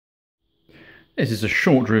This is a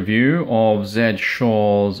short review of Zed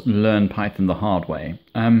Shaw's Learn Python the Hard Way.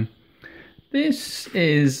 This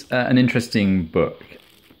is an interesting book.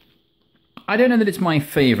 I don't know that it's my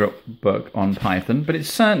favourite book on Python, but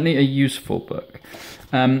it's certainly a useful book.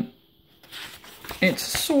 It's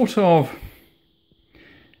sort of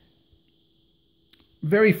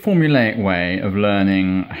very formulaic way of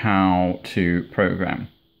learning how to program.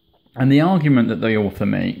 And the argument that the author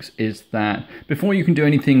makes is that before you can do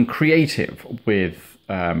anything creative with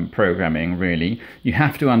programming, really, you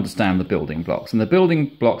have to understand the building blocks. And the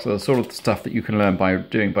building blocks are the sort of stuff that you can learn by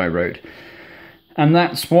doing by rote. And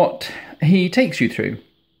that's what he takes you through.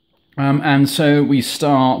 And so we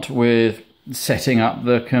start with setting up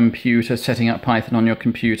the computer, setting up Python on your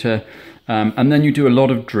computer, and then you do a lot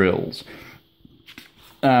of drills.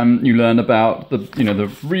 You learn about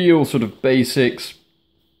the real sort of basics.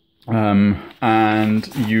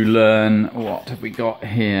 And you learn, what have we got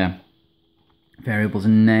here? Variables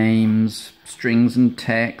and names, strings and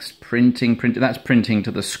text, printing, that's printing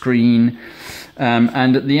to the screen.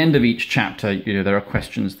 And at the end of each chapter, there are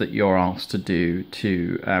questions that you're asked to do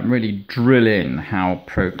to really drill in how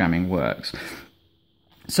programming works.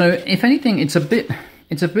 So if anything, it's a bit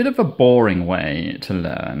of a boring way to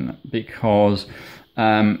learn because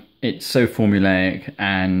it's so formulaic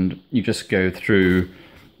and you just go through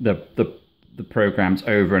the programs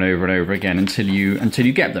over and over and over again until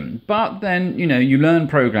you get them. But then you learn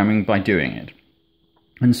programming by doing it.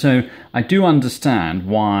 And so I do understand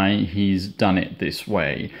why he's done it this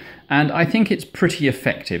way. And I think it's pretty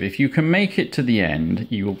effective. If you can make it to the end,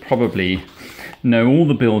 you will probably know all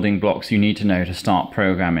the building blocks you need to know to start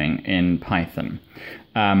programming in Python.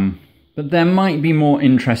 But there might be more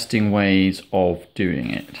interesting ways of doing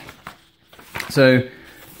it. So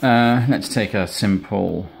let's take a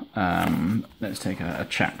simple, let's take a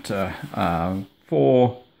chapter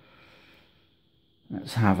 4.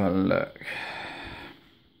 Let's have a look.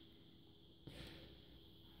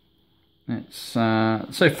 Let's,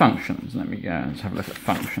 so functions, let me go, let's have a look at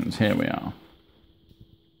functions, here we are.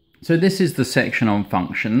 So this is the section on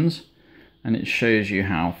functions, and it shows you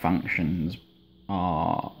how functions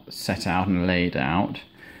are set out and laid out,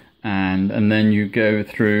 and then you go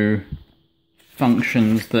through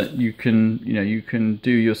functions that you can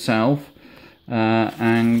do yourself,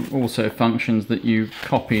 and also functions that you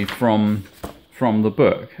copy from the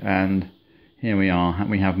book. And here we are,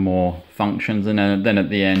 we have more functions, and then at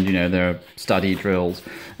the end there are study drills,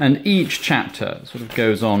 and each chapter sort of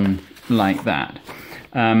goes on like that.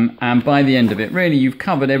 And by the end of it, really, you've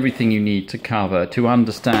covered everything you need to cover to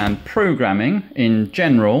understand programming in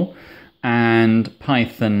general and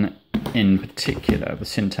Python in particular, the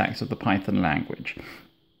syntax of the Python language.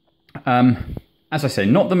 As I say,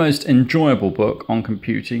 not the most enjoyable book on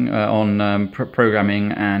computing,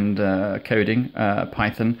 programming and coding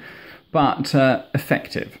Python, but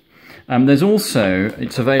effective. There's also,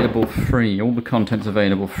 it's available free, all the content's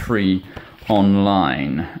available free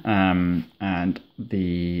online, and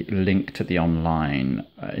the link to the online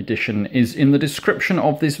edition is in the description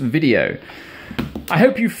of this video. I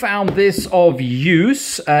hope you found this of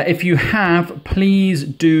use. If you have, please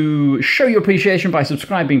do show your appreciation by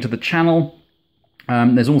subscribing to the channel.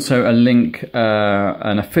 There's also a link,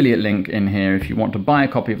 an affiliate link in here if you want to buy a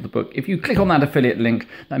copy of the book. If you click on that affiliate link,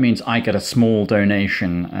 that means I get a small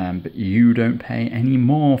donation, but you don't pay any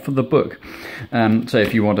more for the book. So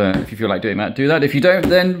if you feel like doing that, do that. If you don't,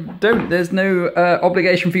 then don't. There's no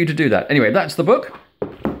obligation for you to do that. Anyway, that's the book.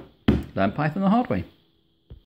 Learn Python the Hard Way.